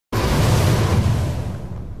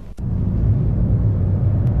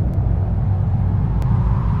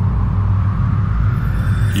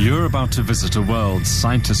We're about to visit a world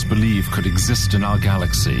scientists believe could exist in our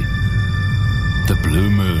galaxy. The Blue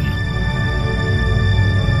Moon.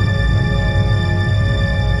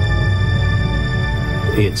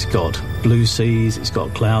 It's got blue seas, it's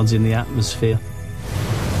got clouds in the atmosphere.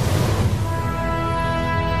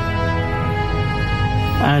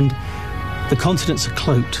 And the continents are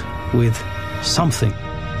cloaked with something,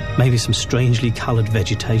 maybe some strangely coloured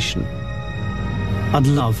vegetation. I'd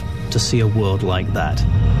love to see a world like that.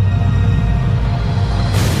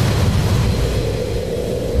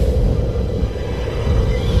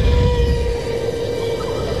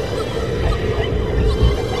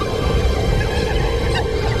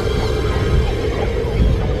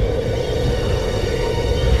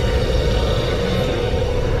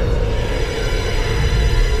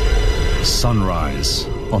 Sunrise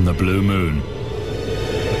on the Blue Moon.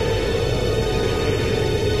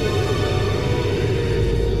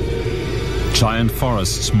 Giant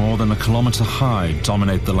forests more than a kilometre high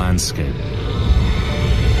dominate the landscape.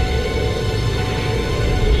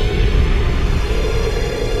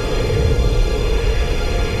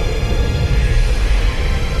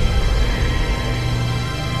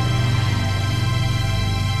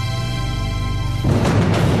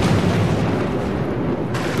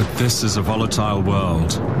 But this is a volatile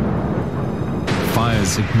world.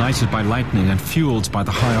 Fires ignited by lightning and fueled by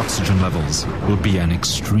the high oxygen levels will be an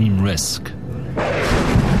extreme risk.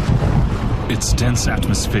 Its dense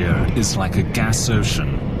atmosphere is like a gas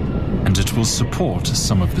ocean, and it will support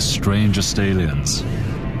some of the strangest aliens.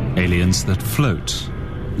 Aliens that float,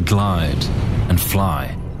 glide, and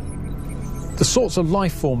fly. The sorts of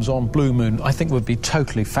life forms on Blue Moon I think would be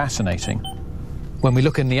totally fascinating. When we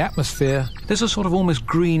look in the atmosphere, there's a sort of almost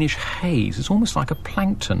greenish haze. It's almost like a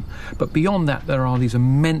plankton. But beyond that, there are these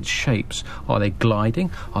immense shapes. Are they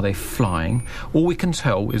gliding? Are they flying? All we can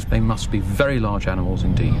tell is they must be very large animals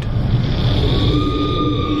indeed.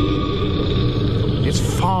 It's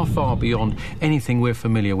far, far beyond anything we're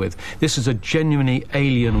familiar with. This is a genuinely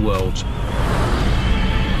alien world.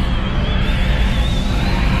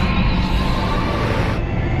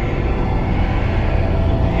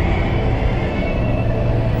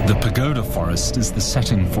 The pagoda forest is the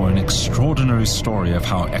setting for an extraordinary story of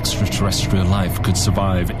how extraterrestrial life could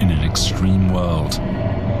survive in an extreme world.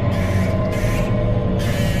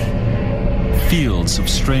 Fields of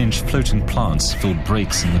strange floating plants fill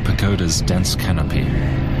breaks in the pagoda's dense canopy.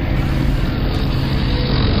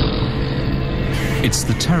 It's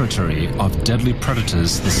the territory of deadly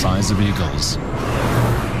predators the size of eagles,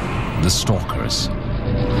 the stalkers.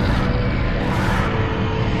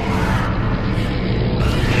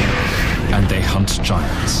 And they hunt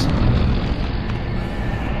giants.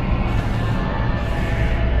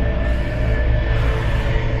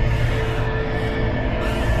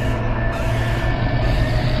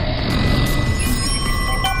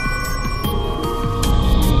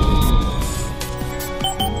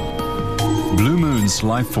 Blue Moon's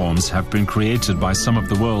life forms have been created by some of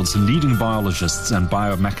the world's leading biologists and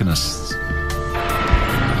biomechanists.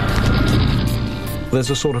 There's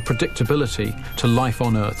a sort of predictability to life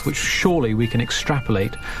on Earth, which surely we can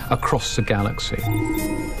extrapolate across the galaxy.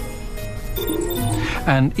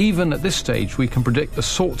 And even at this stage, we can predict the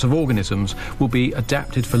sorts of organisms will be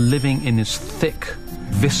adapted for living in this thick,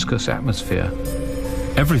 viscous atmosphere.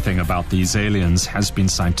 Everything about these aliens has been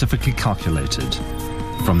scientifically calculated.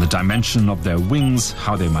 From the dimension of their wings,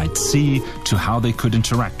 how they might see, to how they could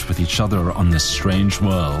interact with each other on this strange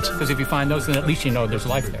world. Because if you find those, then at least you know there's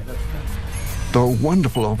life there. There are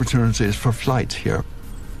wonderful opportunities for flight here.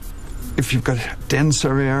 If you've got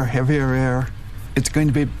denser air, heavier air, it's going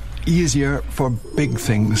to be easier for big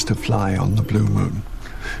things to fly on the Blue Moon.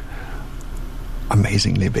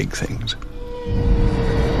 Amazingly big things.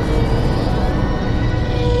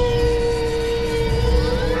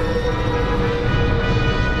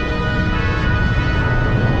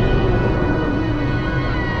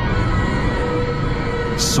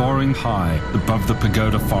 Soaring high above the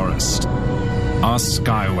pagoda forest are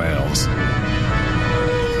sky whales.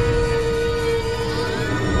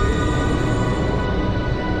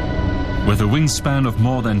 With a wingspan of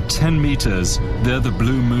more than 10 meters, they're the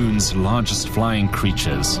Blue Moon's largest flying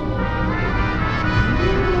creatures.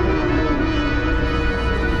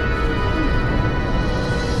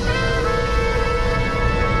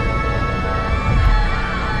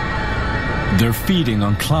 They're feeding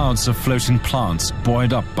on clouds of floating plants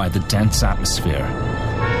buoyed up by the dense atmosphere.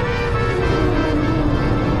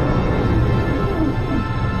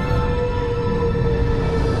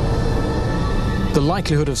 The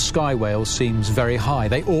likelihood of sky whales seems very high.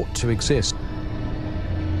 They ought to exist.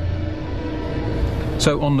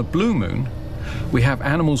 So on the Blue Moon, we have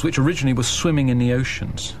animals which originally were swimming in the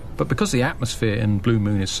oceans. But because the atmosphere in Blue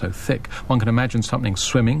Moon is so thick, one can imagine something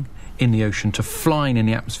swimming in the ocean to flying in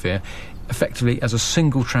the atmosphere effectively as a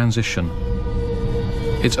single transition.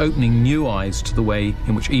 It's opening new eyes to the way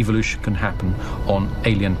in which evolution can happen on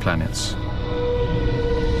alien planets.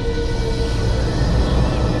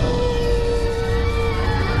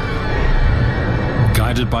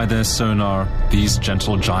 Guided by their sonar, these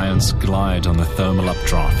gentle giants glide on the thermal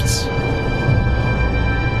updrafts.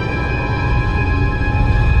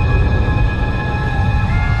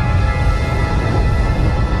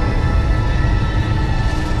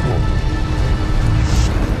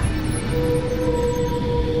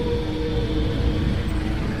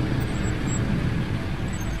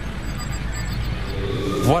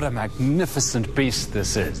 What a magnificent beast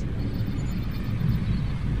this is.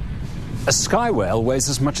 A sky whale weighs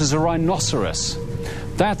as much as a rhinoceros.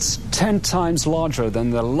 That's 10 times larger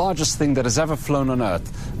than the largest thing that has ever flown on Earth,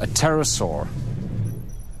 a pterosaur.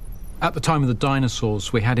 At the time of the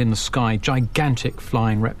dinosaurs, we had in the sky gigantic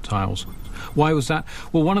flying reptiles. Why was that?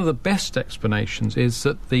 Well, one of the best explanations is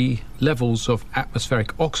that the levels of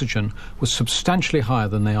atmospheric oxygen were substantially higher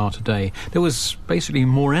than they are today. There was basically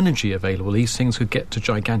more energy available. These things could get to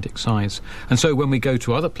gigantic size. And so when we go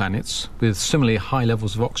to other planets with similarly high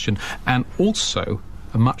levels of oxygen and also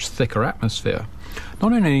a much thicker atmosphere,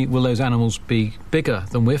 not only will those animals be bigger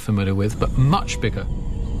than we're familiar with, but much bigger.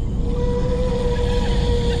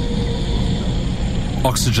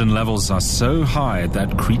 Oxygen levels are so high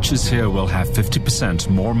that creatures here will have 50%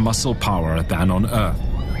 more muscle power than on Earth.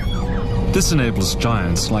 This enables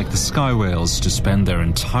giants like the sky whales to spend their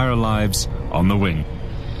entire lives on the wing.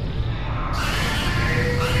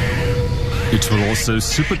 It will also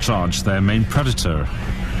supercharge their main predator,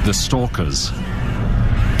 the stalkers,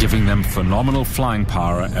 giving them phenomenal flying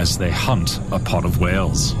power as they hunt a pod of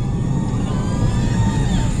whales.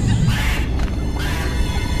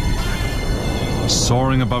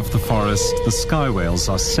 Soaring above the forest, the sky whales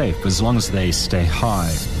are safe as long as they stay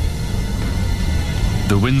high.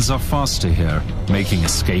 The winds are faster here, making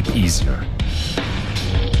escape easier.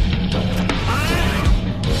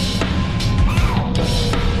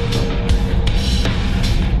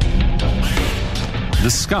 The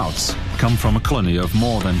scouts come from a colony of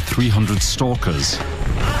more than 300 stalkers,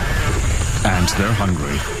 and they're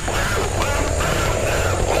hungry.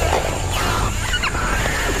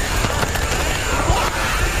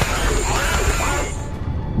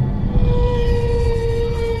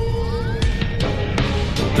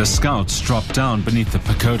 The scouts drop down beneath the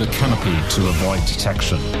pagoda canopy to avoid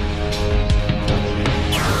detection.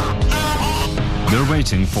 They're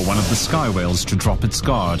waiting for one of the sky whales to drop its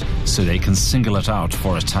guard so they can single it out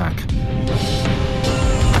for attack.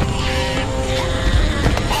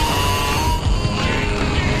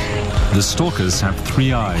 The stalkers have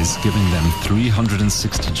 3 eyes, giving them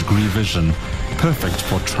 360-degree vision, perfect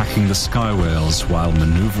for tracking the sky whales while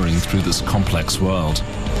maneuvering through this complex world.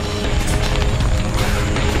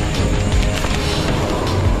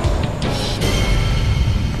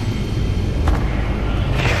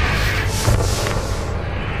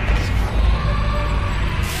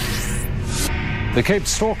 The Cape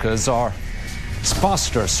stalkers are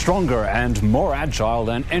faster, stronger, and more agile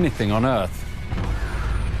than anything on Earth.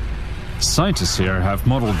 Scientists here have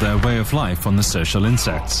modeled their way of life on the social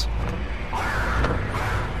insects.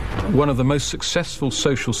 One of the most successful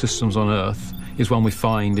social systems on Earth is one we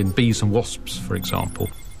find in bees and wasps, for example.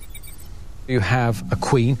 You have a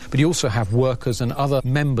queen, but you also have workers and other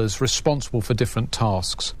members responsible for different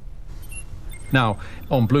tasks. Now,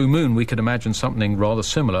 on Blue Moon, we could imagine something rather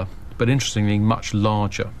similar, but interestingly much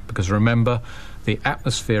larger, because remember, the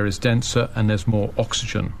atmosphere is denser and there's more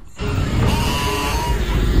oxygen.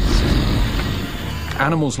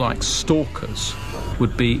 Animals like stalkers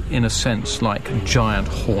would be, in a sense, like giant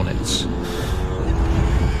hornets.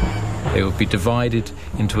 They would be divided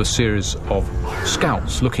into a series of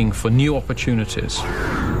scouts looking for new opportunities.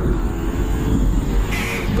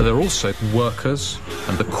 But they're also workers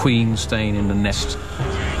and the queen staying in the nest.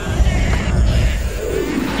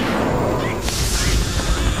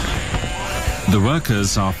 The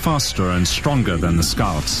workers are faster and stronger than the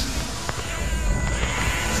scouts.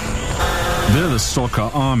 They're the stalker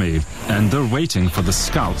army, and they're waiting for the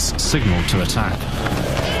scouts' signal to attack.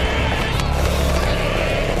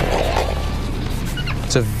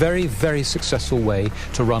 It's a very, very successful way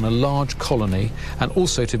to run a large colony and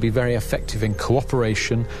also to be very effective in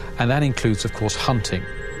cooperation, and that includes, of course, hunting.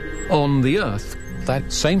 On the Earth,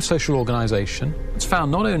 That same social organisation is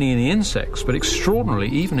found not only in the insects, but extraordinarily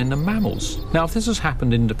even in the mammals. Now, if this has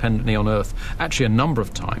happened independently on Earth, actually a number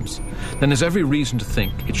of times, then there's every reason to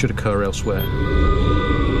think it should occur elsewhere.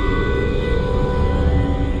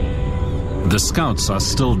 The scouts are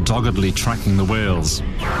still doggedly tracking the whales.